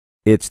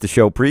It's the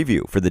show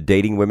preview for the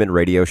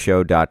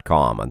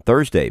datingwomenradioshow.com on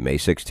Thursday, May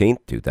 16th,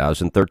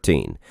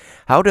 2013.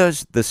 How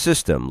does the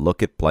system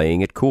look at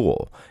playing it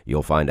cool?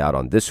 You'll find out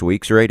on this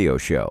week's radio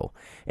show.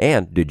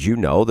 And did you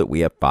know that we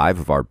have 5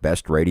 of our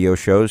best radio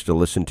shows to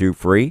listen to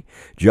free?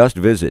 Just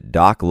visit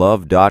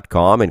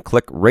doclove.com and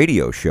click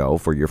Radio Show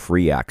for your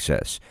free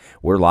access.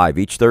 We're live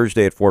each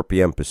Thursday at 4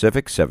 p.m.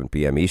 Pacific, 7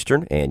 p.m.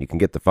 Eastern, and you can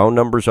get the phone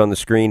numbers on the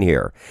screen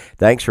here.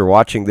 Thanks for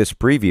watching this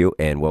preview,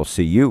 and we'll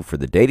see you for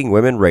the Dating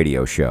Women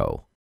Radio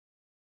Show.